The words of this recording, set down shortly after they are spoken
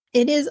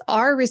It is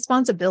our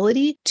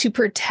responsibility to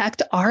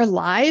protect our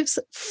lives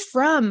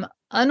from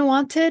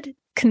unwanted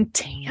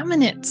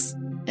contaminants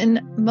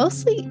and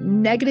mostly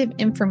negative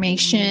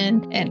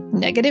information and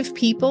negative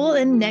people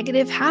and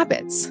negative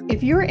habits.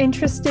 If you're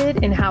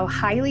interested in how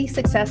highly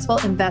successful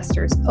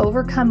investors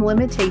overcome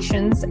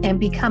limitations and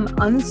become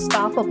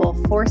unstoppable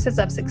forces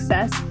of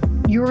success,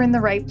 you're in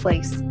the right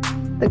place.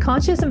 The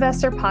Conscious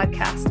Investor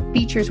podcast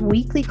features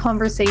weekly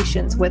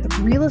conversations with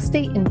real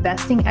estate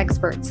investing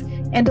experts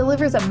and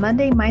delivers a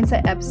Monday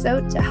Mindset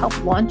episode to help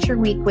launch your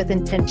week with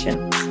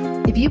intention.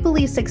 If you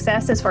believe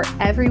success is for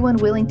everyone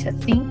willing to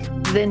think,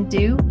 then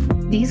do,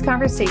 these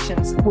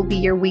conversations will be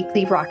your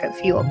weekly rocket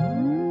fuel.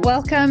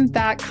 Welcome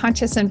back,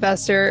 Conscious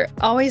Investor.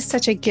 Always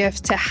such a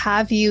gift to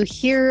have you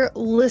here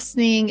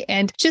listening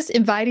and just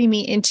inviting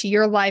me into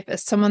your life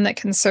as someone that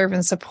can serve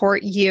and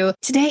support you.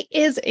 Today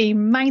is a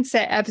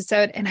mindset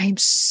episode, and I'm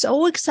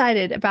so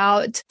excited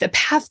about the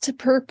path to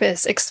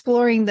purpose,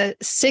 exploring the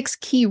 6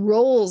 key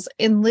roles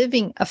in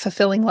living a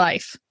fulfilling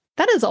life.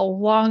 That is a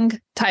long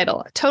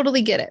title. I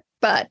totally get it.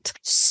 But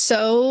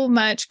so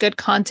much good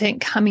content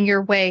coming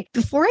your way.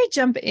 Before I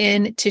jump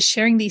in to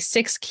sharing these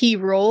 6 key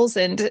roles,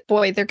 and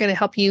boy, they're going to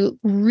help you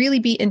really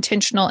be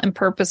intentional and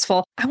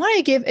purposeful, I want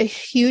to give a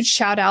huge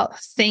shout out.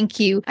 Thank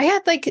you. I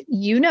had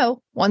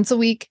once a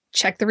week,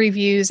 check the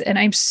reviews, and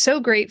I'm so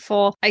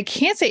grateful. I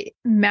can't say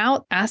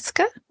Mount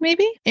Aska,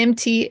 maybe?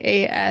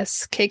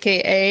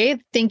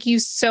 Mtaskka. Thank you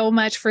so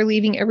much for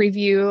leaving a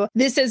review.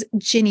 This is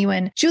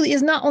genuine. Julie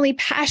is not only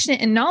passionate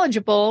and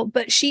knowledgeable,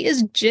 but she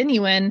is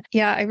genuine.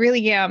 Yeah, I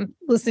really am.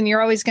 Listen,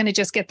 you're always going to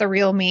just get the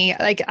real me.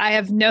 Like, I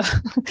have no,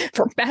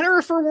 for better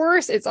or for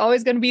worse, it's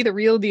always going to be the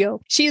real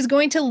deal. She is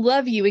going to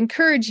love you,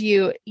 encourage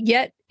you,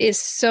 yet is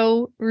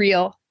so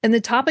real. And the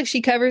topics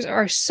she covers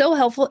are so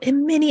helpful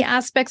in many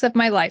aspects of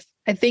my life.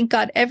 I thank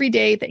God every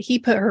day that He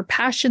put her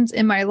passions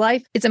in my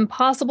life. It's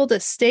impossible to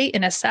stay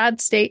in a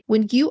sad state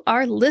when you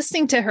are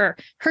listening to her.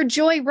 Her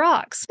joy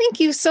rocks. Thank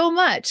you so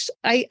much.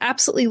 I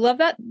absolutely love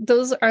that.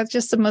 Those are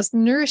just the most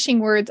nourishing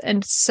words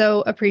and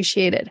so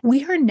appreciated.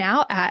 We are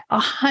now at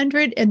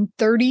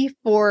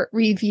 134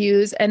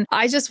 reviews, and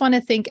I just want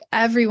to thank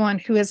everyone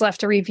who has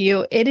left a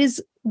review. It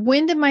is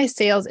wind in my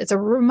sails. It's a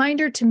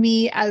reminder to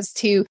me as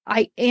to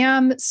I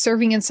am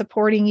serving and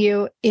supporting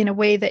you in a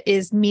way that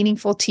is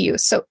meaningful to you.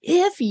 So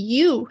if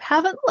you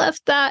haven't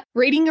left that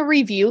rating a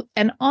review,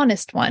 an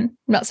honest one, I'm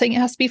not saying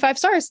it has to be 5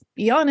 stars,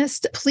 be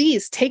honest,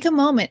 please take a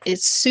moment.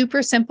 It's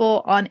super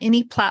simple on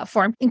any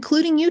platform,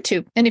 including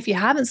YouTube. And if you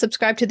haven't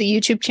subscribed to the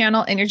YouTube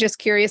channel and you're just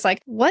curious,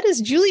 like, what is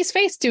Julie's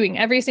face doing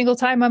every single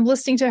time I'm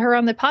listening to her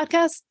on the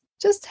podcast?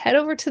 Just head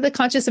over to the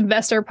Conscious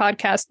Investor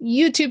podcast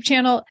YouTube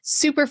channel.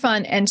 Super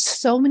fun and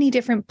so many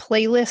different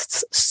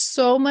playlists,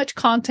 so much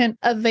content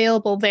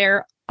available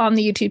there on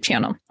the YouTube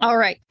channel. All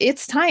right,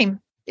 it's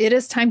time. It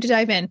is time to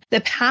dive in. The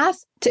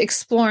path to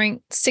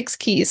exploring 6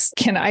 keys.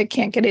 I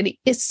can't get it.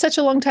 It's such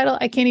a long title.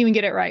 I can't even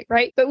get it right?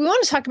 But we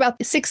want to talk about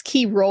the 6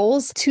 key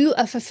roles to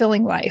a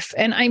fulfilling life.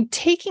 And I'm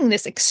taking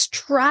this,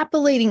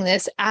 extrapolating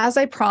this, as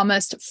I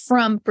promised,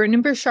 from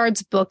Brendon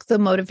Burchard's book, The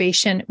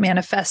Motivation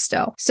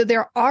Manifesto. So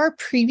there are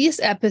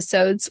previous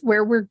episodes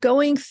where we're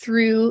going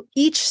through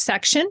each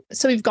section.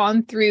 So we've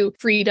gone through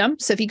freedom.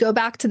 So if you go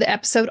back to the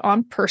episode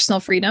on personal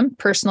freedom,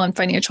 personal and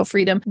financial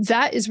freedom,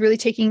 that is really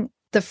taking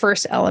the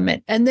first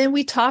element. And then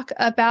we talk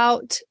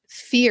about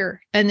fear.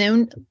 And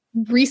then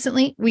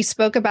recently we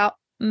spoke about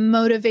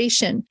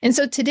motivation. And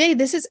so today,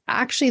 this is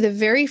actually the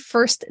very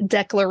first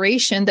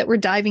declaration that we're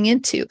diving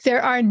into.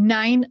 There are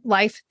 9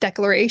 life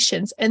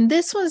declarations. And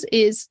this one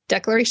is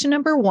declaration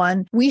number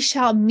 1. We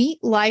shall meet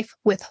life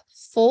with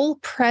full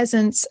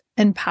presence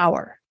and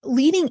power.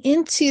 Leading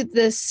into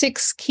the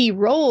 6 key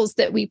roles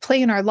that we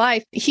play in our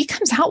life, he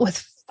comes out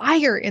with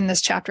fire in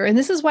this chapter. And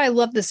this is why I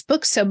love this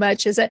book so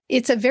much, is that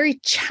it's a very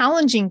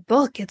challenging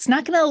book. It's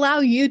not going to allow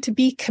you to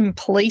be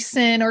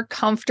complacent or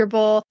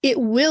comfortable.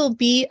 It will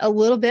be a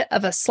little bit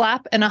of a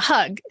slap and a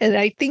hug. And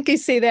I think I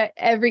say that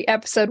every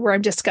episode where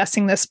I'm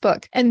discussing this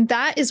book. And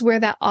that is where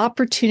that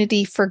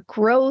opportunity for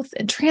growth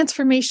and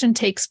transformation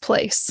takes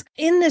place.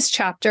 In this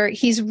chapter,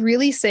 he's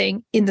really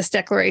saying in this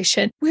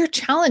declaration, we're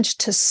challenged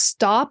to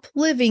stop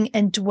living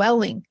and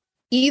dwelling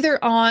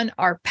either on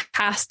our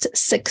past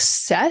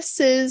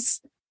successes.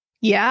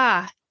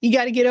 Yeah, you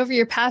got to get over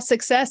your past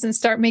success and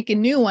start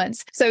making new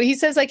ones. So he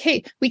says, like,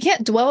 hey, we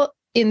can't dwell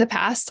in the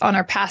past on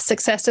our past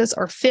successes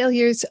or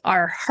failures,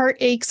 our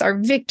heartaches, our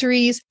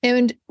victories,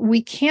 and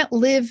we can't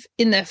live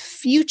in the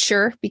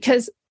future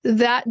because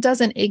that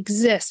doesn't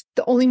exist.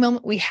 The only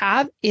moment we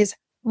have is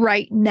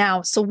right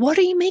now. So what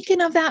are you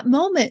making of that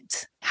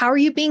moment? How are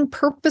you being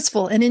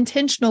purposeful and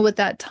intentional with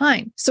that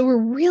time? So we're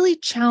really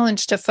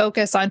challenged to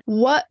focus on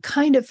what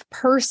kind of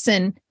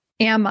person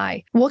am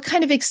I? What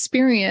kind of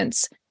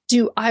experience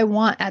do I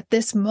want at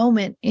this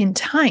moment in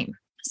time?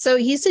 So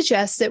he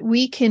suggests that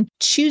we can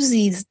choose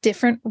these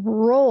different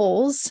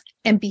roles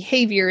and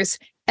behaviors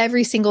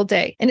every single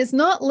day. And it's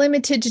not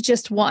limited to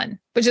just one,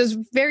 which is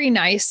very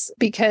nice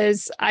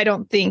because I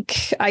don't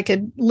think I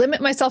could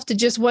limit myself to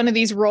just one of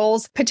these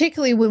roles,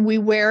 particularly when we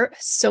wear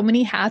so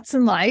many hats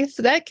in life.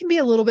 That can be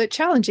a little bit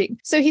challenging.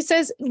 So he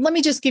says, let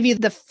me just give you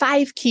the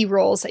 5 key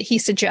roles that he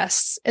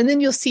suggests. And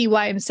then you'll see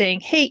why I'm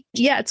saying, hey,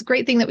 yeah, it's a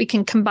great thing that we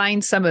can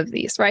combine some of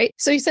these, right?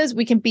 So he says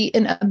we can be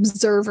an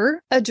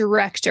observer, a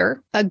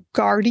director, a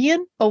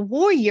guardian, a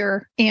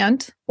warrior,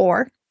 and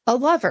or a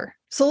lover.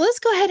 So let's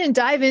go ahead and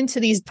dive into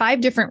these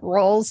 5 different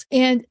roles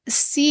and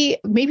see,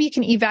 maybe you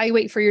can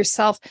evaluate for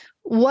yourself,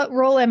 what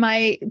role am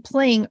I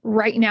playing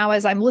right now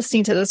as I'm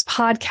listening to this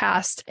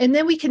podcast? And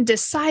then we can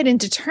decide and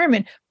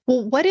determine,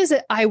 well, what is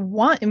it I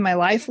want in my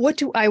life? What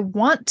do I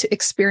want to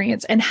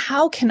experience? And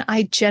how can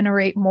I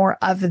generate more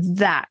of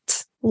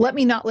that? Let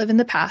me not live in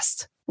the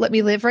past. Let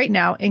me live right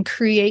now and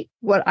create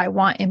what I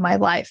want in my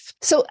life.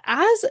 So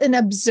as an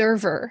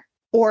observer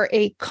or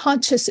a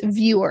conscious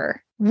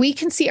viewer, we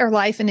can see our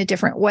life in a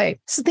different way.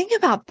 So think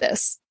about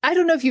this. I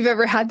don't know if you've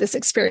ever had this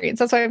experience.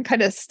 That's why I'm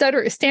kind of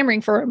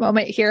stammering for a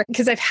moment here,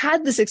 because I've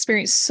had this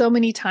experience so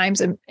many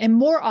times and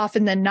more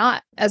often than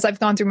not, as I've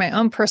gone through my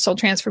own personal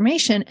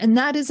transformation. And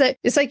that is that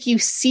it's like you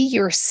see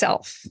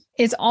yourself.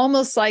 It's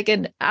almost like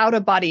an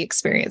out-of-body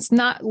experience,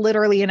 not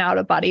literally an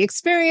out-of-body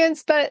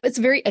experience, but it's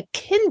very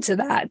akin to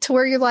that, to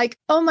where you're like,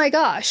 oh my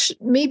gosh,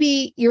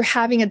 maybe you're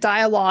having a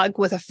dialogue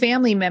with a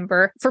family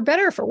member, for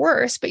better or for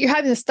worse, but you're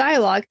having this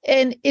dialogue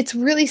and it's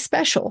really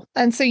special.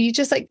 And so you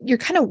just you're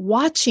kind of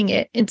watching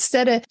it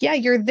instead of, yeah,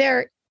 you're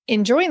there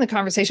enjoying the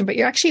conversation, but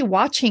you're actually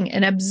watching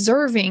and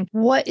observing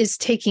what is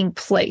taking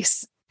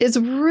place. It's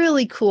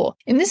really cool.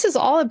 And this is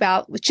all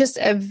about just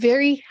a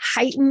very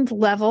heightened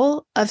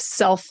level of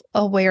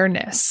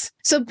self-awareness.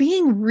 So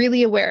being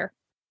really aware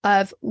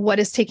of what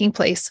is taking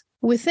place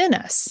within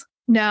us.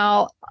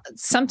 Now,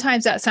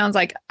 sometimes that sounds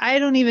like, I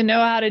don't even know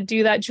how to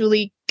do that,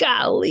 Julie.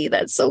 Golly,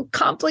 that's so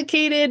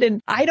complicated.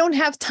 And I don't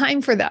have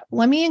time for that.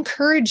 Let me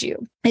encourage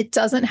you. It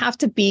doesn't have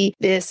to be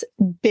this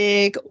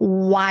big,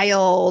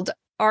 wild,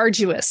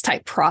 arduous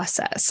type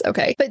process.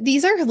 Okay. But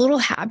these are little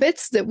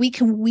habits that we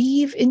can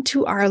weave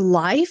into our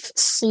life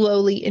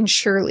slowly and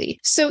surely.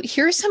 So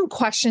here are some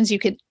questions you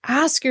could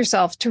ask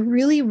yourself to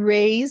really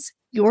raise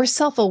your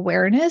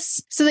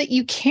self-awareness so that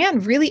you can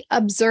really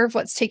observe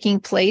what's taking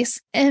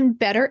place and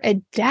better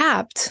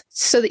adapt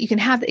so that you can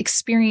have the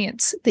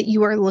experience that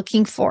you are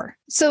looking for.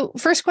 So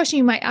first question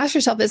you might ask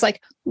yourself is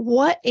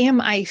what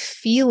am I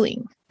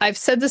feeling? I've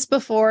said this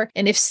before,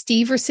 and if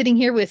Steve were sitting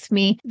here with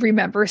me,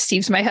 remember,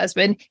 Steve's my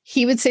husband,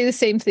 he would say the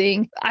same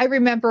thing. I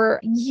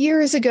remember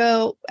years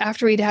ago,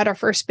 after we'd had our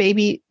first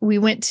baby, we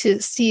went to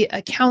see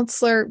a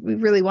counselor. We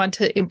really wanted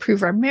to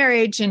improve our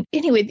marriage. And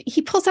anyway,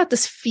 he pulls out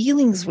this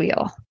feelings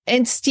wheel.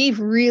 And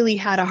Steve really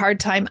had a hard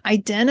time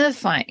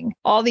identifying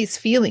all these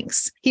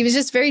feelings. He was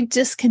just very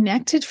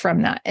disconnected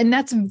from that. And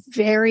that's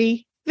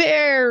very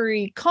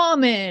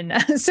common.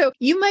 So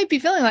you might be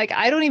feeling like,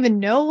 I don't even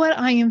know what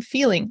I am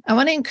feeling. I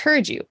want to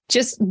encourage you,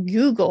 just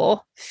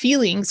Google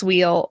feelings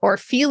wheel or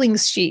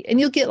feelings sheet, and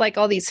you'll get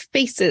all these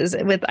faces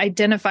with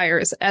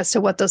identifiers as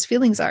to what those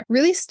feelings are.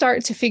 Really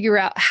start to figure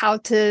out how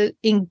to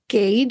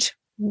engage.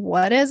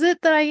 What is it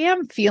that I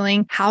am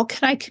feeling? How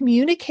can I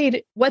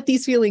communicate what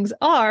these feelings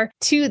are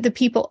to the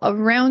people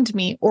around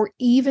me or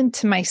even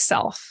to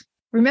myself?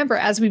 Remember,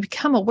 as we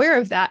become aware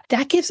of that,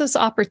 that gives us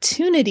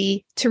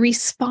opportunity to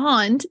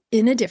respond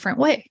in a different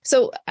way.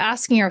 So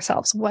asking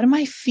ourselves, what am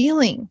I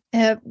feeling?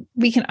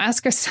 We can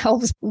ask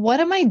ourselves, what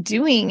am I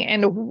doing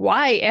and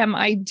why am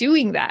I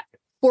doing that?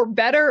 For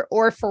better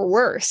or for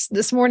worse.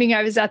 This morning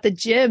I was at the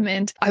gym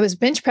and I was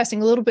bench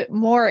pressing a little bit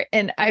more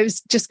and I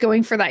was just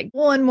going for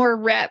one more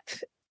rep.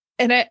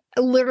 And I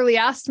literally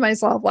asked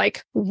myself,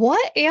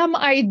 what am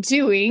I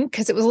doing?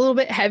 Because it was a little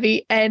bit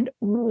heavy. And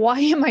why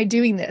am I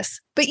doing this?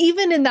 But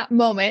even in that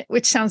moment,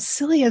 which sounds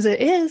silly as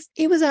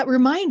it was that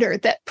reminder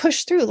that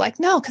pushed through,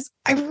 no, because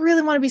I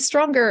really want to be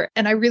stronger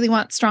and I really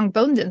want strong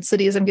bone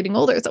density as I'm getting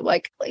older. So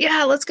I'm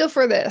yeah, let's go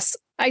for this.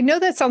 I know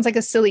that sounds like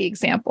a silly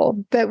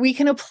example, but we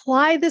can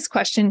apply this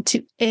question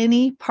to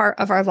any part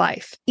of our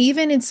life,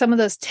 even in some of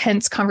those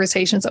tense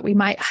conversations that we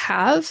might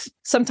have.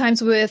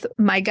 Sometimes with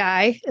my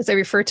guy, as I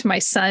refer to my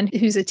son,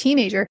 who's a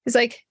teenager, is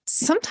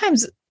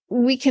sometimes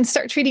we can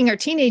start treating our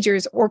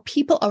teenagers or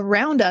people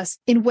around us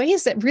in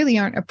ways that really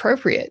aren't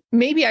appropriate.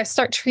 Maybe I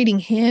start treating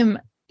him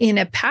in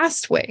a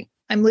past way.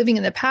 I'm living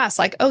in the past,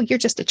 oh, you're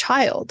just a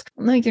child.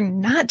 No, you're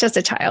not just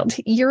a child.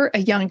 You're a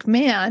young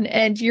man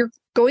and you're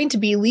going to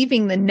be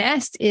leaving the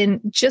nest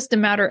in just a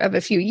matter of a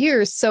few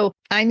years. So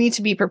I need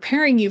to be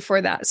preparing you for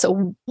that.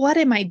 So what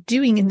am I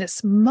doing in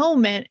this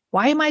moment?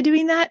 Why am I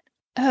doing that?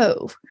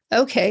 Oh,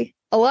 okay.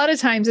 A lot of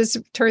times this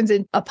turns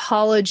into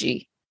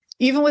apology.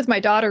 Even with my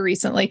daughter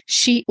recently,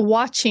 she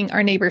watching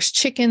our neighbors'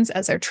 chickens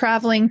as they're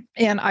traveling,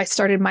 and I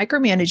started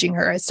micromanaging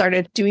her. I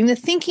started doing the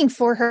thinking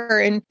for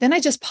her. And then I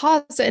just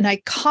paused and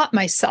I caught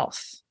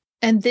myself.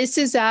 And this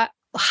is that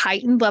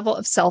heightened level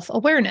of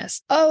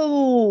self-awareness.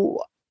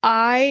 Oh,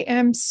 I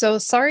am so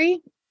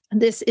sorry.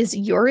 This is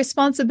your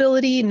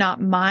responsibility, not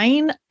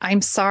mine.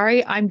 I'm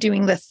sorry. I'm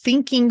doing the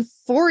thinking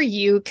for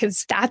you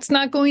because that's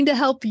not going to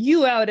help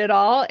you out at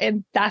all.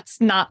 And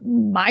that's not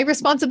my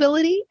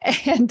responsibility.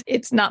 And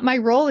it's not my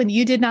role. And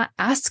you did not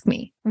ask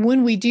me.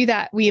 When we do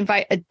that, we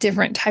invite a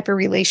different type of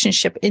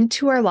relationship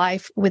into our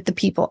life with the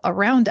people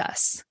around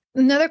us.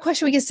 Another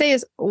question we can say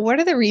is, what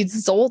are the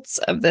results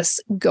of this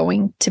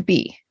going to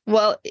be?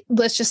 Well,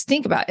 let's just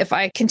think about if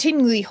I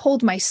continually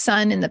hold my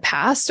son in the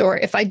past, or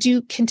if I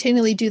do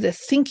continually do the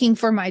thinking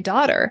for my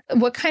daughter,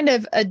 what kind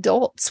of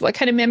adults, what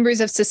kind of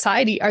members of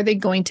society are they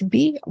going to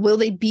be? Will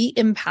they be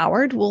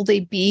empowered? Will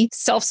they be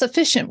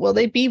self-sufficient? Will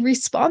they be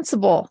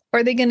responsible? Or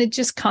are they going to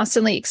just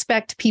constantly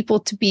expect people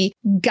to be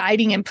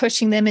guiding and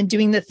pushing them and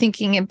doing the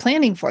thinking and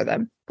planning for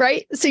them,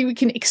 right? So we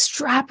can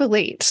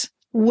extrapolate.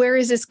 Where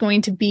is this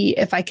going to be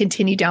if I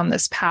continue down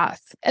this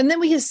path? And then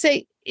we can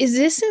say, is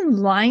this in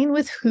line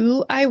with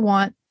who I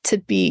want to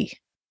be?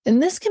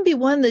 And this can be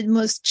one of the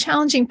most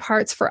challenging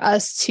parts for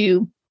us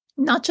to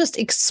not just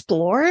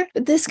explore,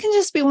 but this can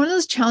just be one of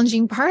those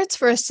challenging parts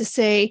for us to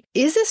say,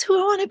 is this who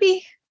I want to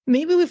be?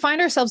 Maybe we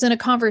find ourselves in a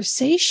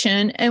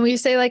conversation and we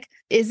say, like,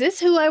 is this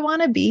who I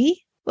want to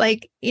be?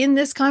 Like in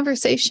this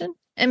conversation?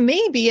 And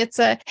maybe it's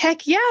a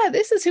heck yeah,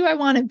 this is who I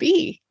want to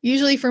be.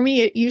 Usually for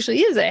me, it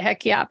usually is a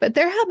heck yeah. But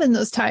there have been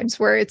those times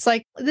where it's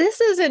like, this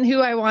isn't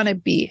who I want to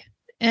be.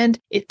 And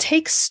it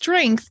takes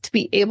strength to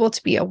be able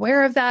to be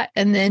aware of that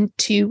and then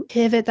to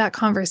pivot that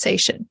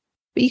conversation.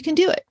 But you can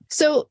do it.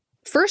 So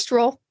first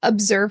role,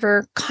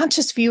 observer,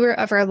 conscious viewer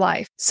of our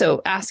life.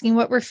 So asking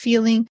what we're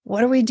feeling,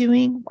 what are we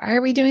doing? Why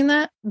are we doing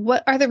that?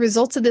 What are the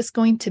results of this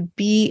going to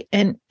be?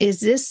 And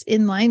is this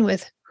in line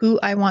with who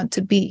I want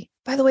to be?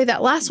 By the way,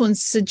 that last one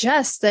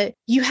suggests that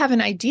you have an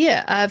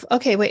idea of,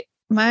 okay, wait,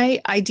 my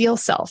ideal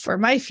self or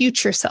my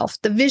future self,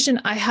 the vision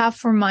I have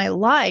for my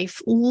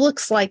life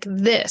looks like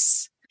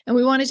this. And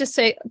we want to just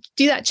say,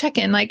 do that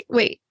check-in, like,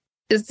 wait,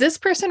 is this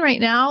person right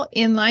now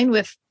in line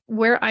with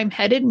where I'm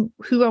headed and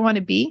who I want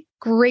to be?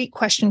 Great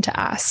question to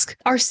ask.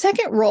 Our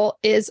second role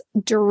is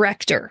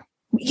director.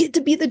 We get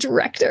to be the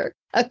director,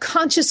 a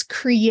conscious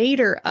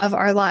creator of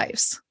our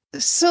lives.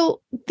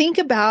 So think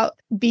about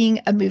being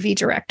a movie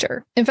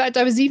director. In fact,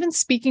 I was even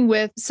speaking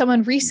with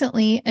someone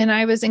recently and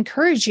I was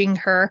encouraging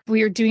her.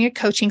 We were doing a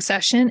coaching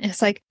session. And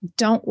it's like,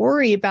 don't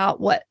worry about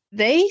what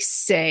they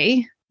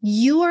say.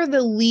 You are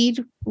the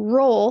lead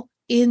role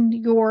in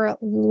your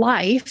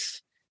life.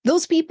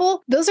 Those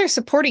people, those are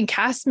supporting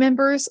cast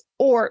members,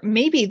 or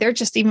maybe they're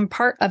just even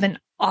part of an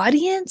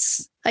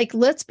audience. Like,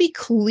 let's be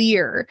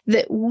clear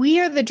that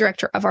we are the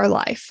director of our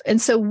life. And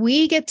so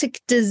we get to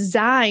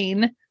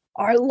design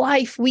our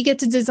life. We get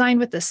to design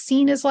what the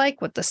scene is like,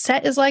 what the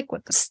set is like,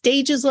 what the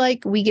stage is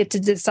like. We get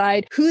to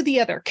decide who the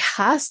other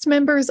cast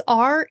members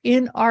are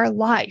in our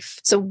life.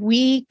 So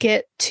we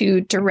get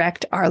to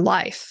direct our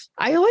life.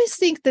 I always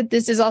think that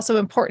this is also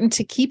important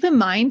to keep in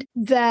mind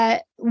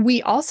that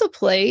we also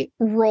play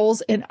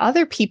roles in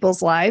other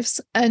people's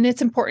lives, and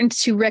it's important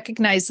to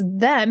recognize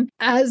them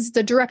as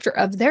the director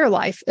of their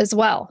life as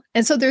well.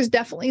 And so there's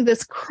definitely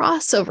this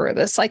crossover,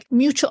 this like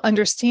mutual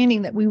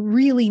understanding that we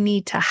really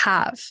need to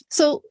have.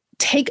 So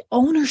take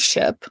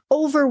ownership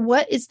over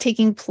what is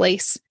taking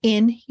place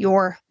in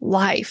your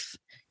life.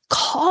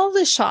 Call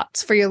the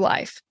shots for your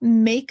life.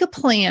 Make a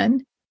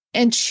plan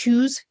and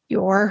choose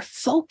your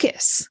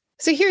focus.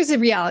 So here's the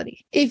reality.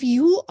 If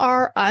you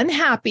are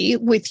unhappy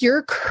with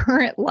your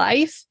current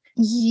life,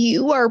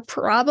 you are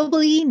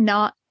probably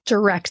not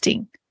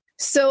directing.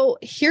 So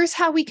here's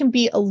how we can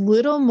be a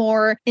little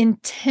more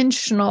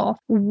intentional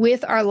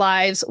with our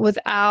lives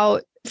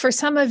without, for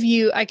some of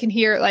you, I can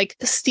hear like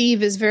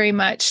Steve is very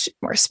much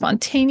more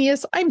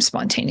spontaneous. I'm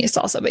spontaneous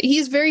also, but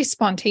he's very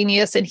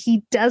spontaneous and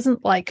he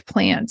doesn't like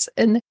plans.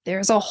 And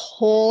there's a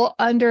whole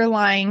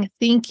underlying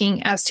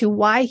thinking as to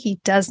why he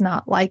does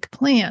not like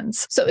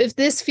plans. So if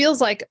this feels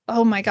like,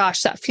 oh my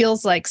gosh, that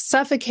feels like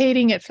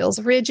suffocating, it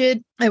feels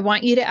rigid, I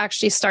want you to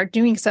actually start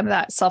doing some of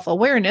that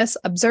self-awareness,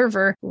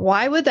 observer.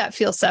 Why would that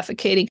feel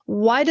suffocating?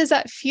 Why does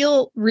that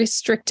feel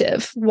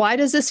restrictive? Why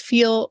does this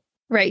feel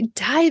right?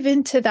 Dive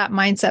into that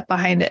mindset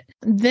behind it.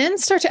 Then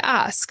start to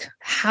ask,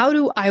 how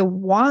do I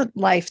want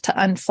life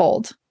to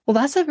unfold? Well,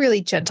 that's a really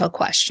gentle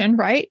question,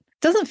 right?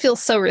 Doesn't feel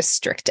so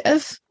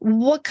restrictive.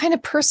 What kind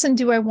of person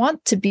do I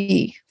want to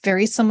be?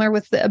 Very similar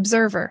with the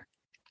observer.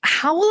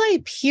 How will I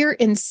appear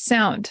and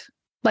sound?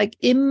 Like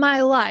in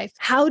my life,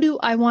 how do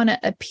I want to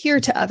appear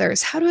to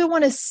others? How do I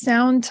want to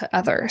sound to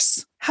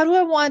others? How do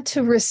I want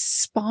to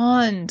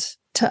respond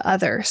to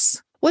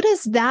others? What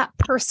does that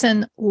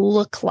person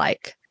look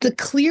like? The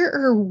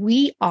clearer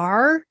we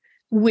are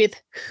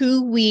with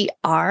who we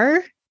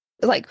are,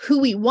 like who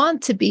we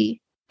want to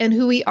be and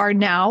who we are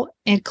now,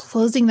 and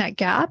closing that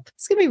gap,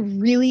 it's going to be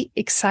really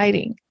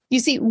exciting. You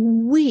see,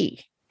 we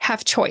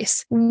have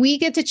choice. We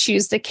get to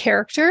choose the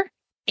character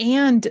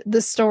and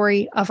the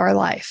story of our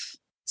life.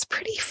 It's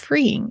pretty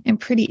freeing and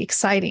pretty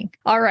exciting.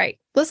 All right,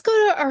 let's go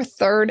to our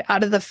third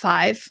out of the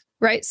 5.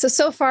 right?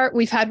 So far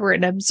we're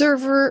an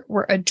observer,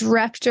 we're a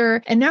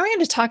director, and now we're going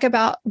to talk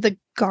about the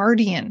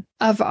guardian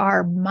of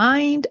our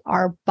mind,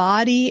 our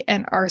body,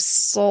 and our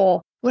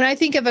soul. When I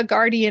think of a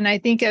guardian, I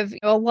think of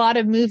a lot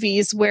of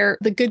movies where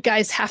the good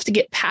guys have to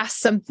get past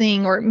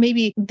something, or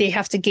maybe they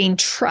have to gain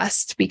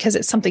trust because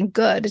it's something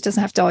good. It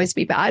doesn't have to always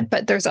be bad,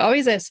 but there's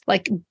always this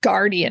like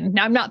guardian.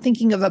 Now, I'm not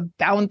thinking of a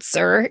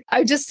bouncer.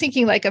 I'm just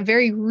thinking like a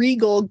very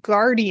regal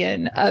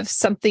guardian of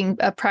something,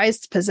 a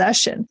prized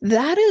possession.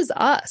 That is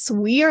us.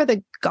 We are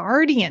the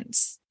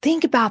guardians.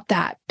 Think about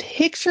that.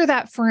 Picture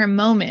that for a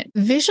moment.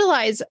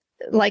 Visualize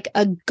like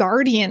a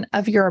guardian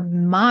of your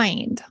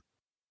mind,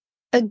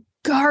 a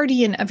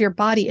guardian of your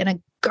body, and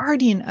a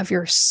guardian of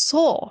your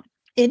soul.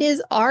 It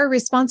is our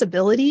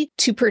responsibility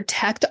to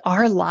protect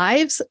our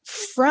lives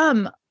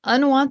from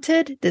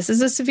unwanted, this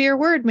is a severe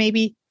word,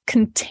 maybe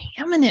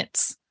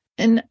contaminants,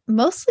 and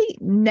mostly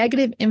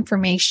negative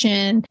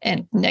information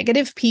and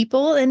negative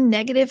people and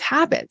negative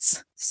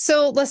habits.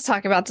 So let's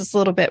talk about this a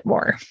little bit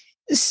more.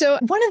 So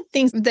one of the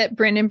things that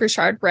Brendon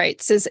Burchard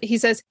writes is, he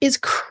says, it's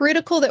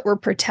critical that we're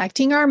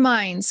protecting our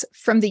minds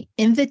from the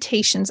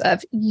invitations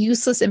of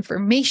useless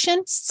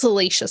information,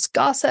 salacious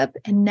gossip,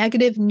 and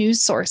negative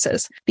news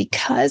sources,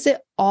 because it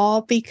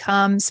all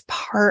becomes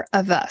part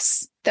of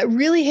us. That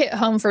really hit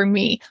home for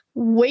me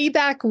way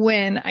back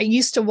when I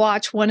used to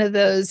watch one of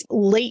those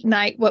late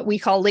night, what we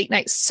call late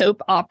night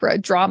soap opera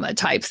drama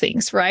type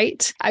things,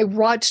 right? I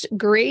watched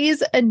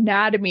Grey's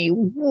Anatomy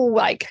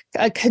like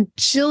a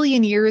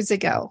cajillion years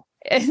ago.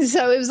 And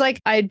so it was like,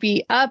 I'd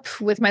be up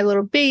with my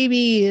little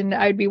baby and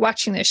I'd be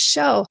watching this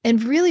show.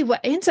 And really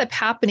what ends up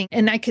happening,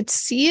 and I could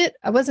see it,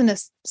 I wasn't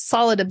a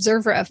solid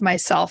observer of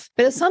myself,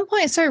 but at some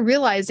point I started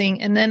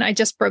realizing, and then I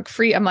just broke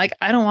free. I'm like,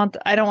 I don't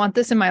want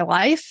this in my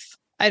life.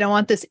 I don't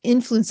want this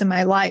influence in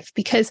my life,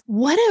 because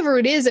whatever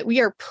it is that we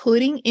are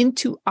putting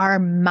into our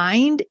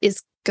mind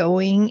is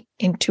going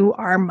into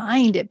our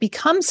mind. It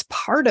becomes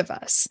part of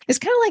us. It's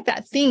kind of like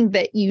that thing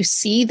that you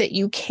see that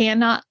you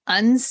cannot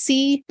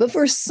unsee, but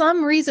for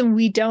some reason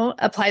we don't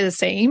apply the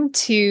same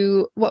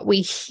to what we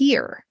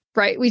hear.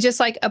 Right? We just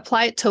like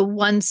apply it to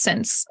one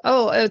sense.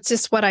 Oh, it's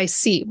just what I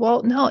see.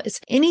 Well, no, it's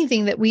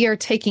anything that we are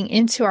taking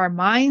into our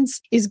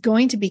minds is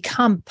going to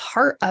become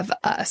part of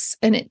us.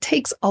 And it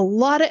takes a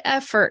lot of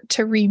effort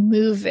to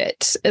remove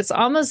it. It's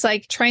almost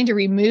like trying to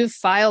remove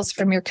files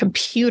from your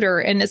computer.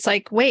 And it's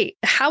like, wait,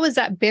 how is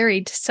that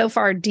buried so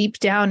far deep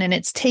down and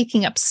it's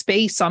taking up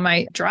space on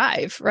my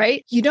drive,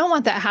 right? You don't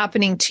want that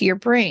happening to your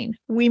brain.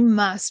 We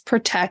must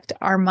protect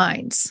our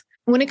minds.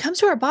 When it comes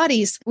to our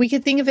bodies, we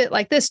could think of it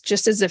like this,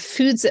 just as the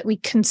foods that we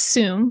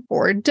consume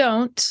or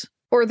don't,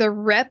 or the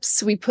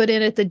reps we put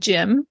in at the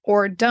gym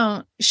or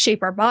don't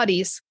shape our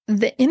bodies.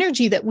 The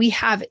energy that we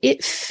have,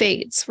 it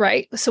fades,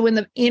 right? So when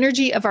the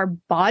energy of our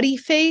body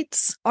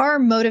fades, our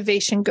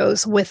motivation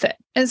goes with it.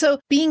 And so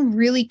being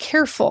really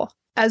careful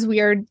as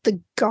we are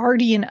the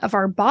guardian of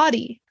our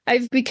body,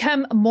 I've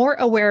become more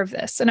aware of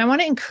this. And I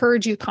want to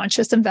encourage you,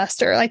 conscious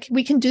investor, like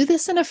we can do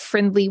this in a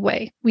friendly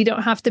way. We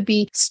don't have to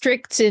be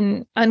strict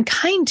and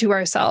unkind to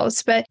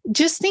ourselves, but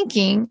just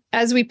thinking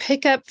as we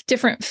pick up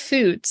different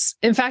foods.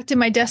 In fact, in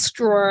my desk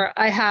drawer,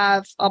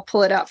 I'll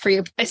pull it out for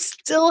you. I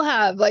still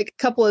have like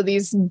a couple of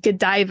these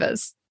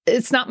Godivas.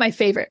 It's not my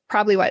favorite,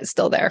 probably why it's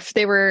still there. If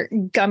they were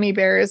gummy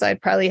bears,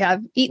 I'd probably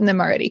have eaten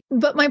them already.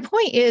 But my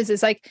point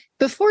is like,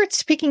 before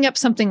it's picking up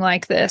something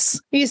like this,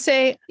 you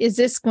say, is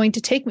this going to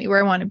take me where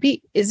I want to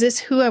be? Is this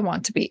who I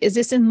want to be? Is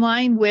this in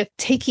line with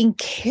taking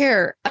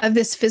care of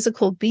this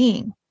physical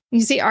being?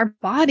 You see, our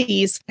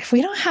bodies, if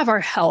we don't have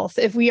our health,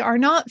 if we are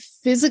not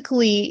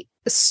physically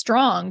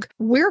strong,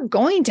 we're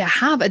going to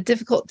have a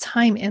difficult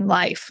time in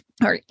life.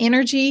 Our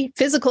energy,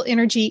 physical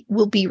energy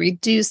will be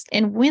reduced.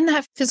 And when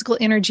that physical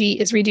energy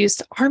is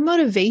reduced, our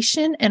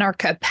motivation and our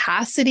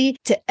capacity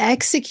to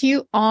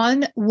execute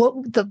on what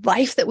the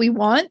life that we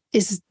want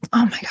is,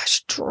 oh my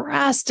gosh,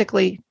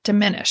 drastically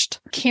diminished.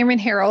 Cameron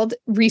Herold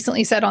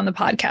recently said on the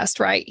podcast,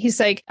 right? He's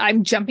like,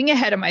 I'm jumping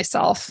ahead of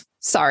myself.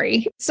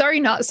 Sorry,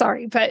 not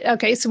sorry. But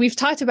okay, so we've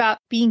talked about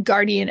being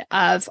guardian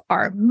of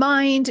our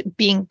mind,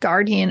 being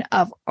guardian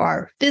of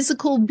our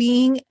physical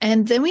being.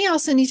 And then we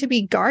also need to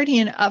be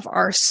guardian of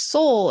our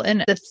soul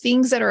and the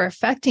things that are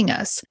affecting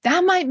us.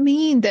 That might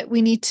mean that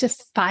we need to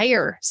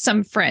fire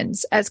some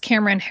friends, as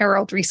Cameron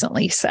Herold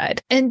recently said.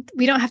 And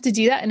we don't have to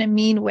do that in a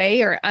mean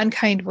way or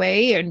unkind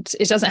way. And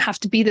it doesn't have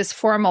to be this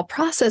formal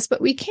process,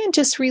 but we can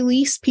just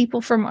release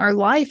people from our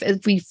life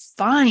if we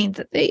find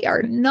that they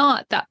are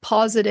not that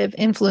positive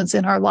influence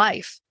in our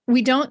life.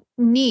 We don't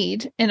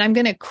need, and I'm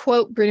going to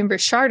quote Brendon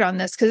Burchard on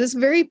this because it's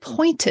very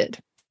pointed.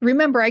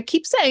 Remember, I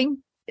keep saying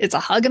it's a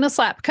hug and a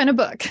slap kind of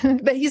book,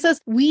 but he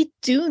says, we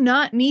do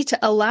not need to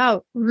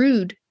allow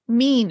rude,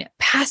 mean,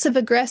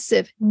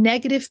 passive-aggressive,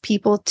 negative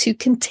people to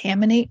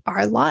contaminate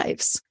our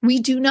lives. We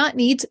do not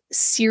need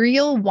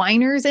serial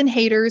whiners and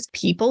haters,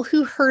 people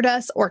who hurt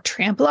us or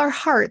trample our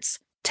hearts,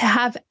 to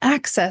have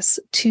access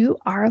to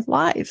our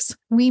lives.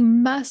 We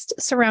must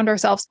surround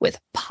ourselves with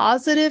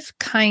positive,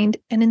 kind,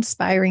 and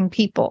inspiring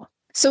people.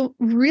 So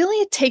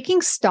really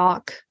taking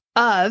stock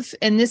of,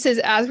 and this is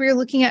as we're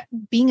looking at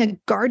being a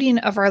guardian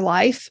of our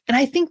life. And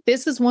I think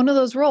this is one of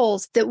those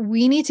roles that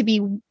we need to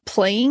be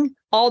playing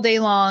all day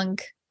long,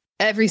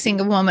 every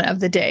single moment of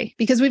the day,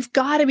 because we've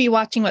got to be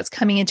watching what's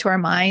coming into our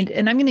mind.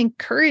 And I'm going to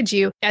encourage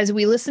you, as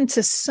we listen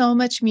to so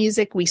much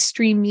music, we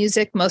stream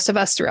music, most of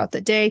us throughout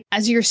the day.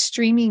 As you're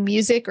streaming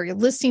music or you're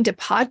listening to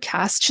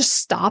podcasts, just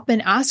stop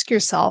and ask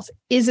yourself,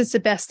 is this the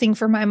best thing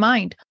for my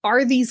mind?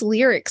 Are these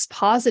lyrics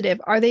positive?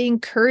 Are they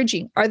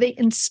encouraging? Are they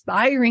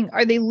inspiring?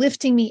 Are they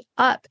lifting me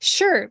up?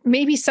 Sure,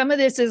 maybe some of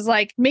this is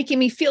like making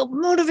me feel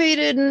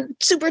motivated and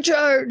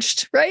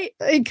supercharged, right?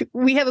 Like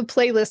we have a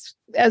playlist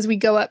as we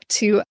go up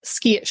to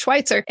ski at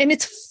Schweitzer, and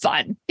it's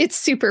fun. It's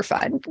super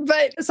fun.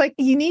 But it's like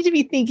you need to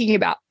be thinking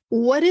about,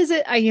 what is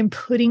it I am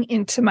putting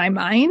into my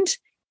mind?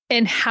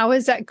 And how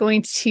is that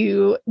going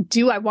to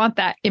do I want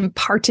that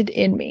imparted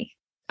in me?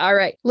 All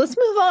right, let's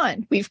move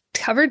on. We've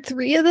covered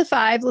 3 of the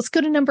 5. Let's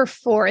go to number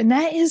 4, and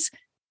that is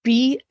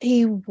be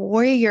a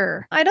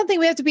warrior. I don't think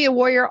we have to be a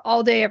warrior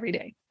all day, every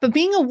day, but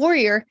being a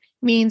warrior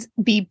means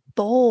be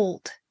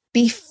bold,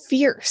 be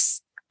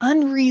fierce,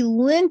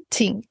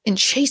 unrelenting in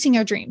chasing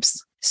our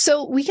dreams.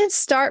 So we can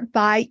start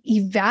by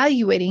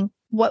evaluating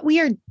what we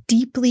are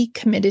deeply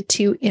committed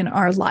to in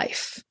our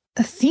life.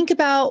 Think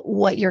about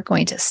what you're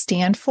going to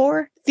stand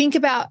for. Think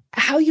about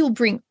how you'll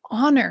bring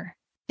honor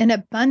and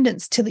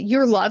abundance to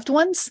your loved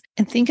ones,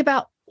 and think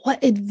about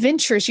what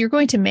adventures you're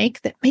going to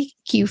make that make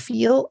you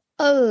feel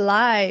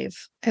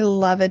alive. I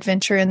love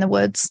adventure in the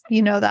woods.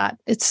 You know that.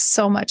 It's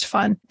so much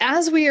fun.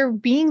 As we are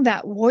being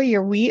that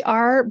warrior, we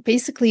are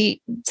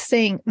basically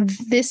saying,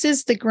 this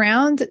is the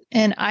ground,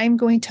 and I'm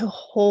going to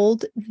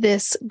hold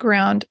this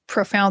ground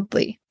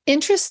profoundly.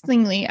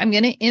 Interestingly, I'm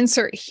going to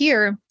insert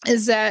here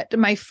is that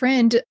my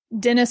friend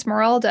Dennis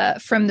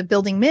Meralda from the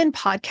Building Men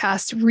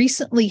podcast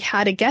recently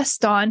had a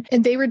guest on,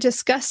 and they were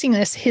discussing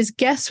this. His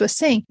guest was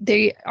saying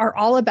they are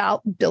all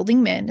about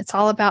building men. It's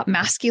all about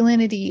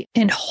masculinity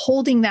and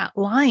holding that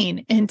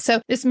line. And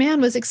so this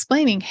man was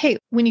explaining, hey,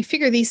 when you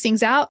figure these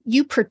things out,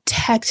 you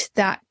protect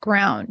that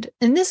ground.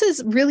 And this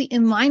is really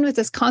in line with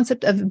this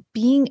concept of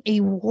being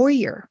a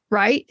warrior,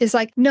 right? It's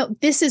like, no,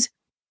 this is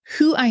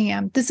who I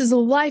am. This is a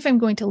life I'm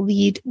going to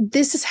lead.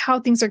 This is how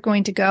things are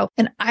going to go.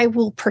 And I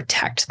will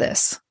protect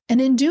this. And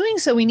in doing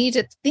so, we need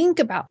to think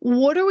about,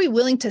 what are we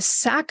willing to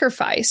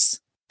sacrifice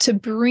to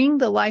bring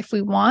the life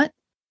we want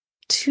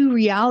to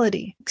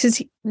reality? Because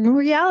in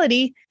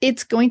reality,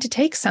 it's going to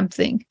take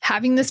something.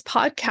 Having this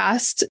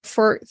podcast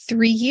for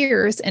 3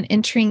 years and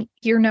entering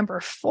year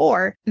number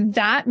 4,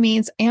 that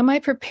means, am I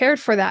prepared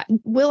for that?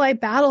 Will I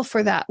battle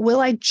for that? Will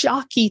I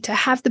jockey to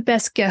have the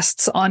best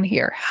guests on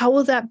here? How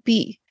will that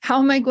be? How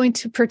am I going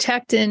to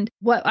protect and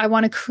what I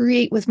want to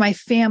create with my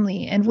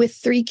family and with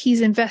 3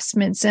 Keys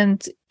investments?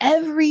 And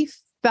every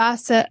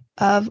facet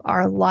of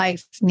our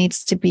life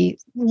needs to be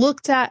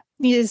looked at,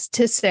 needs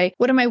to say,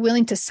 what am I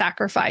willing to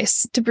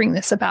sacrifice to bring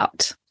this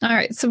about? All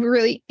right. So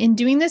really, in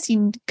doing this,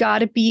 you got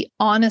to be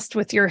honest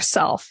with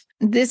yourself.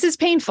 This is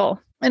painful.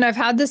 And I've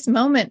had this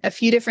moment a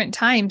few different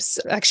times,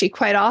 actually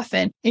quite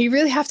often. And you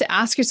really have to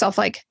ask yourself,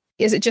 like,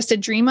 is it just a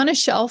dream on a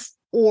shelf,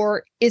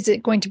 or is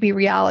it going to be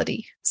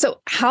reality?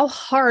 So how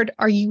hard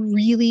are you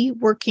really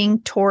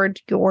working toward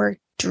your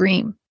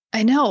dream?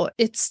 I know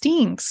it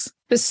stings,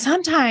 but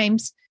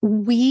sometimes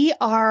we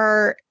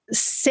are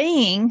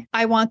saying,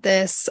 I want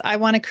this, I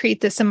want to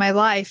create this in my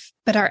life,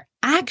 but our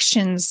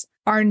actions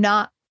are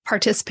not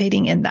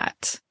participating in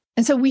that.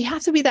 And so we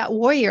have to be that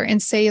warrior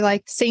and say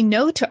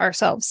no to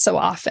ourselves so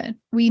often.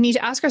 We need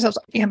to ask ourselves,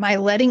 am I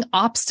letting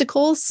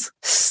obstacles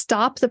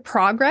stop the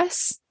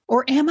progress?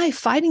 Or am I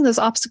fighting those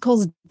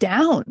obstacles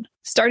down?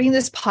 Starting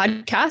this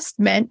podcast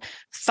meant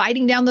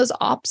fighting down those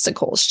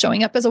obstacles,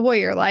 showing up as a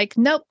warrior. Like,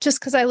 nope, just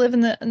because I live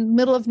in the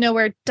middle of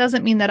nowhere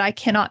doesn't mean that I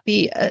cannot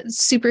be a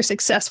super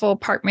successful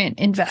apartment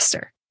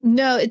investor.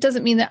 No, it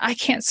doesn't mean that I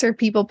can't serve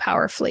people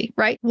powerfully,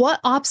 right? What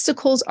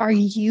obstacles are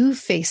you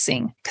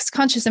facing? Because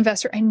conscious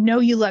investor, I know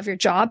you love your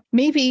job.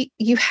 Maybe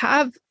you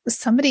have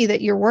somebody that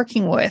you're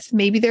working with.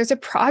 Maybe there's a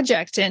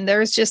project and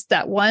there's just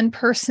that one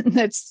person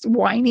that's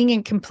whining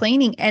and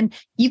complaining, and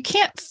you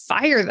can't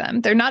fire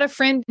them. They're not a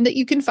friend that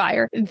you can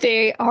fire.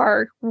 They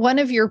are one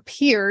of your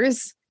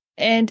peers,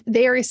 and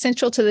they are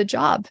essential to the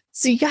job.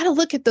 So you got to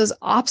look at those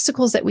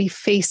obstacles that we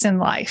face in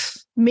life.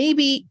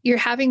 Maybe you're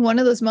having one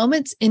of those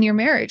moments in your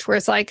marriage where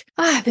it's like,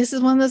 this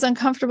is one of those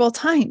uncomfortable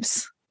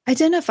times.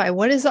 Identify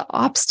what is the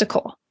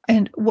obstacle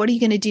and what are you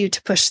going to do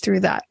to push through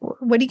that?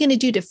 What are you going to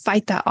do to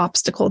fight that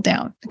obstacle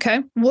down?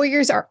 Okay.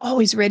 Warriors are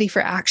always ready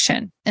for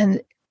action,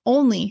 and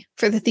only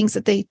for the things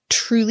that they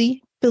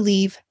truly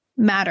believe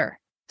matter.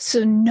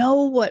 So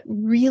know what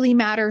really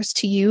matters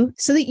to you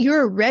so that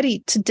you're ready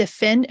to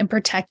defend and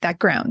protect that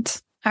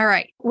ground. All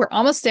right, we're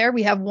almost there.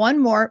 We have one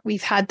more.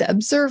 We've had the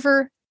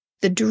observer,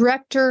 the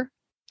director,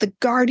 the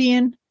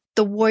guardian,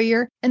 the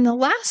warrior. And the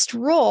last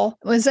role,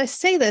 as I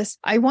say this,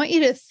 I want you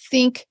to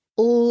think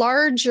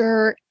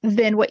larger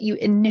than what you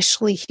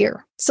initially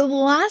hear. So the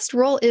last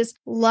role is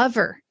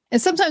lover.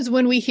 And sometimes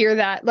when we hear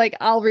that, like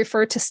I'll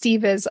refer to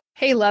Steve as,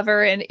 hey,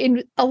 lover.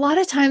 And a lot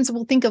of times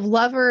we'll think of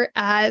lover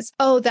as,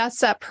 oh, that's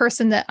that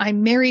person that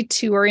I'm married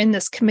to or in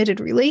this committed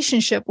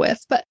relationship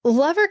with. But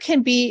lover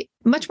can be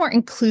much more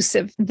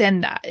inclusive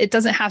than that. It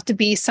doesn't have to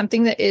be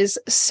something that is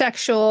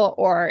sexual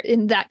or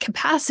in that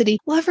capacity.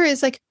 Lover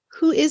is like,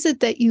 who is it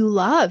that you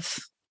love?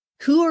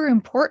 Who are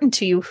important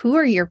to you? Who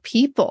are your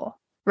people,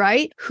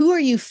 right? Who are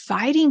you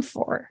fighting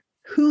for?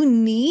 Who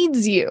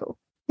needs you?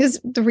 Because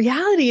the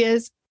reality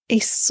is, a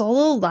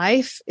solo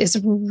life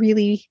is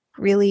really,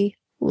 really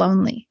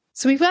lonely.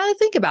 So we've got to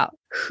think about,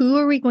 who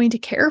are we going to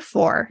care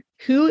for?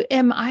 Who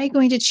am I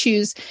going to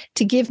choose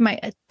to give my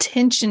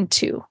attention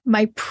to,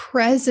 my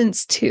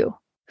presence to?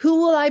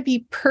 Who will I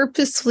be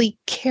purposefully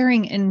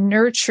caring and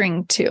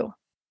nurturing to?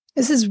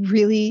 This is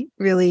really,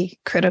 really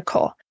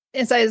critical.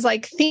 As I was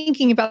like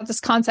thinking about this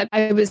concept,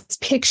 I was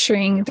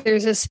picturing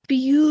there's this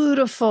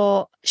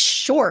beautiful,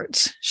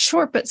 short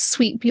but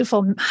sweet,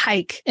 beautiful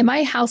hike. And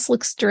my house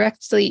looks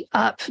directly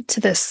up to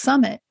this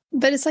summit.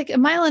 But it's like a 1.5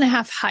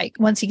 mile hike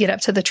once you get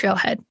up to the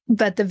trailhead.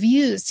 But the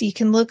views, you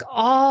can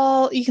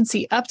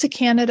see up to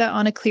Canada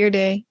on a clear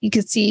day. You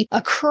can see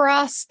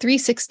across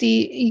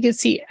 360. You can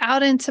see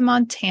out into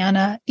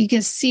Montana. You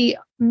can see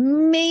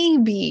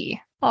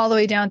maybe all the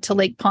way down to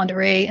Lake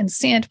Ponderay and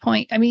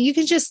Sandpoint. I mean,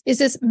 it's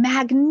this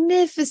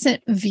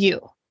magnificent view.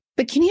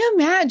 But can you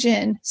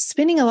imagine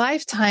spending a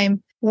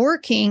lifetime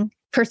working,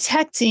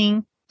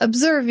 protecting,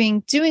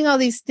 observing, doing all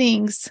these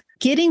things,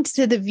 getting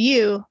to the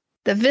view,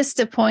 the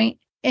vista point,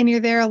 and you're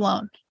there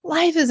alone?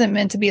 Life isn't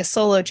meant to be a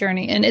solo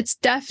journey. And it's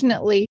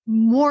definitely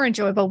more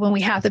enjoyable when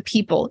we have the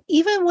people,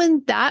 even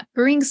when that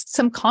brings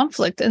some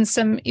conflict and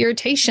some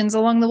irritations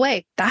along the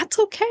way. That's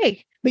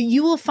okay. But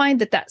you will find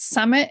that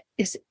summit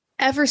is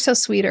ever so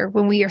sweeter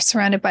when we are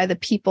surrounded by the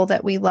people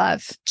that we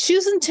love.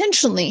 Choose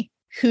intentionally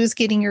who's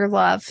getting your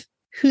love,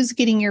 who's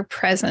getting your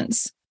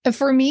presence. And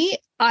for me,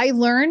 I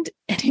learned,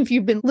 and if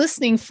you've been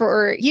listening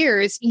for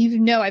years,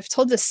 I've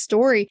told this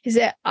story, is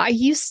that I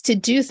used to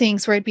do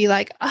things where I'd be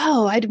like,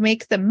 oh, I'd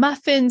make the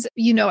muffins.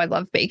 I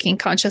love baking,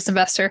 Conscious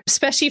Investor,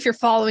 especially if you're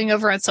following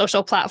over on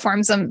social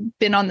platforms. I've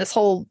been on this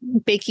whole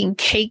baking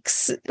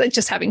cakes, like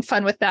just having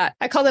fun with that.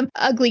 I call them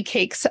ugly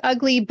cakes,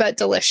 ugly but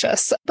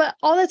delicious. But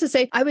all that to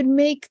say, I would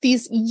make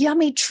these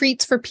yummy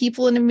treats for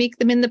people and make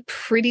them in the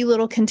pretty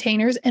little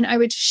containers, and I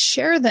would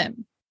share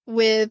them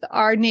with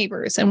our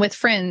neighbors and with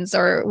friends,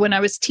 or when I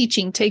was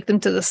teaching, take them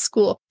to the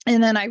school.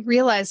 And then I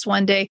realized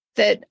one day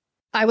that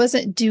I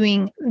wasn't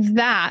doing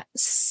that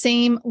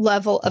same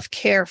level of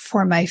care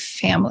for my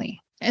family.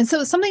 And so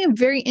it's something I'm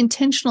very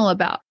intentional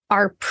about.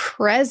 Our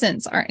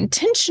presence, our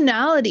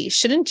intentionality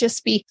shouldn't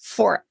just be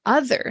for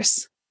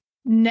others.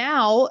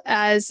 Now,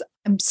 as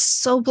I'm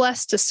so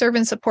blessed to serve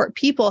and support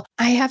people,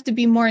 I have to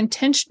be more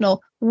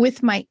intentional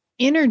with my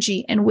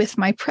energy and with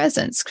my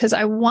presence, because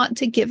I want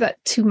to give that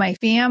to my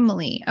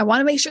family. I want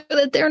to make sure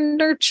that they're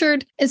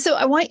nurtured. And so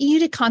I want you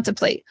to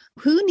contemplate,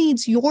 who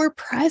needs your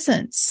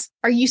presence?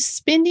 Are you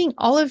spending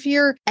all of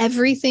your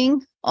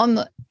everything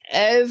on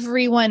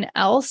everyone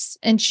else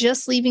and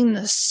just leaving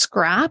the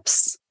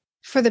scraps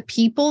for the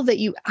people that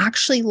you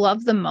actually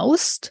love the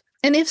most?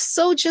 And if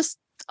so, just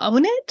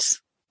own it,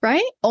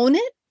 right? Own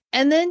it,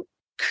 and then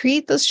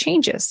create those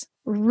changes.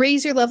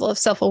 Raise your level of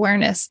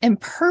self-awareness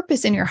and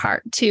purpose in your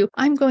heart to,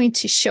 I'm going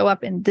to show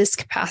up in this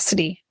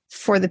capacity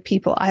for the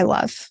people I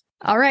love.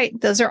 All right.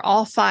 Those are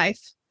all 5.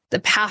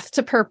 The path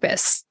to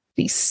purpose,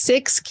 the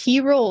 6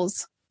 key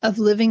rules of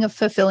living a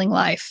fulfilling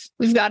life.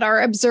 We've got our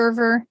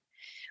observer.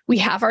 We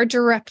have our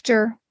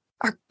director,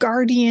 our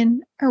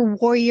guardian, our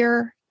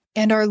warrior,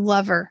 and our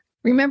lover.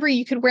 Remember,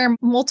 you could wear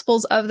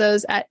multiples of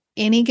those at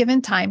any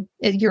given time.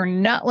 You're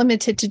not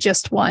limited to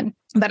just one.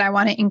 But I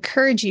want to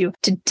encourage you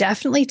to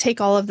definitely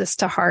take all of this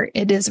to heart.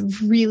 It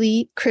is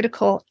really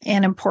critical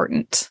and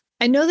important.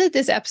 I know that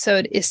this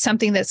episode is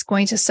something that's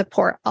going to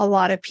support a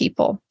lot of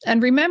people.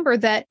 And remember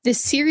that this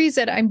series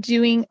that I'm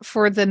doing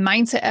for the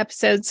mindset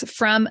episodes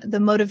from the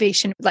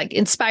motivation, like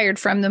inspired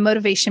from the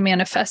Motivation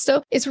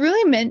Manifesto, is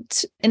really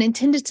meant and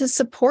intended to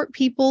support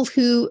people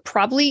who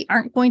probably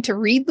aren't going to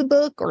read the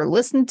book or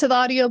listen to the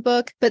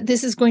audiobook, but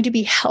this is going to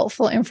be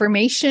helpful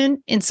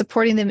information in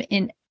supporting them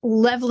in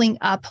leveling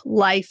up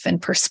life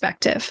and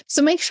perspective.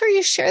 So make sure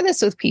you share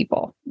this with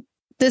people.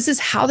 This is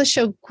how the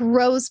show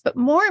grows. But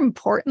more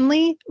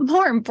importantly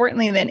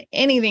than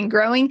anything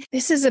growing,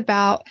 this is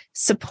about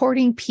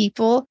supporting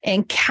people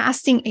and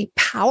casting a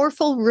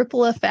powerful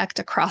ripple effect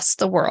across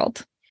the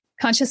world.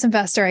 Conscious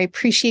Investor, I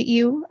appreciate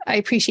you. I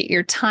appreciate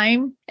your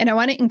time. And I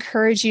want to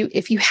encourage you,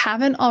 if you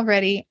haven't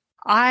already,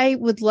 I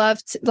would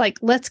love to,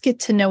 let's get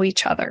to know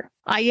each other.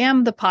 I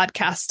am the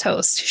podcast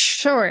host,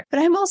 sure, but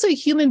I'm also a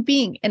human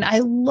being and I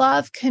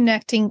love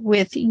connecting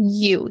with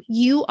you.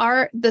 You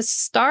are the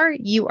star.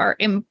 You are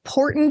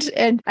important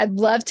and I'd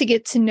love to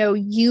get to know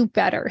you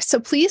better. So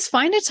please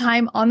find a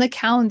time on the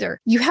calendar.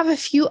 You have a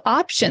few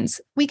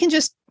options. We can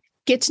just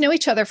get to know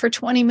each other for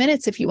 20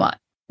 minutes if you want.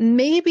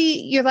 Maybe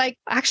you're like,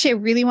 actually, I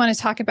really want to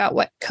talk about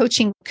what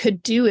coaching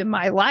could do in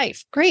my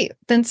life. Great.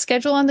 Then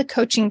schedule on the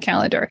coaching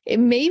calendar.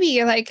 Maybe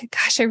you're like,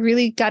 gosh, I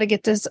really got to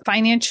get this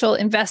financial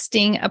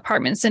investing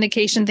apartment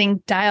syndication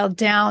thing dialed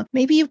down.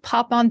 Maybe you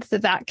pop onto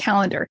that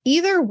calendar.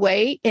 Either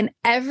way, in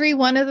every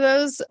one of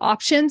those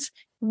options,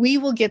 we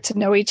will get to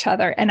know each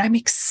other. And I'm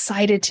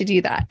excited to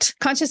do that.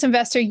 Conscious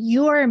Investor,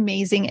 you are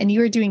amazing and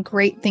you are doing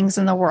great things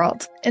in the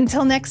world.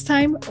 Until next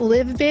time,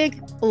 live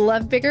big,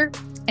 love bigger,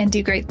 and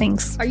do great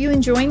things. Are you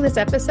enjoying this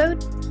episode?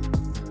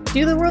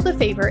 Do the world a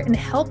favor and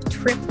help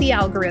trip the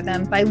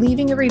algorithm by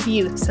leaving a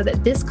review so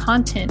that this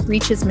content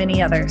reaches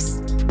many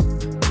others.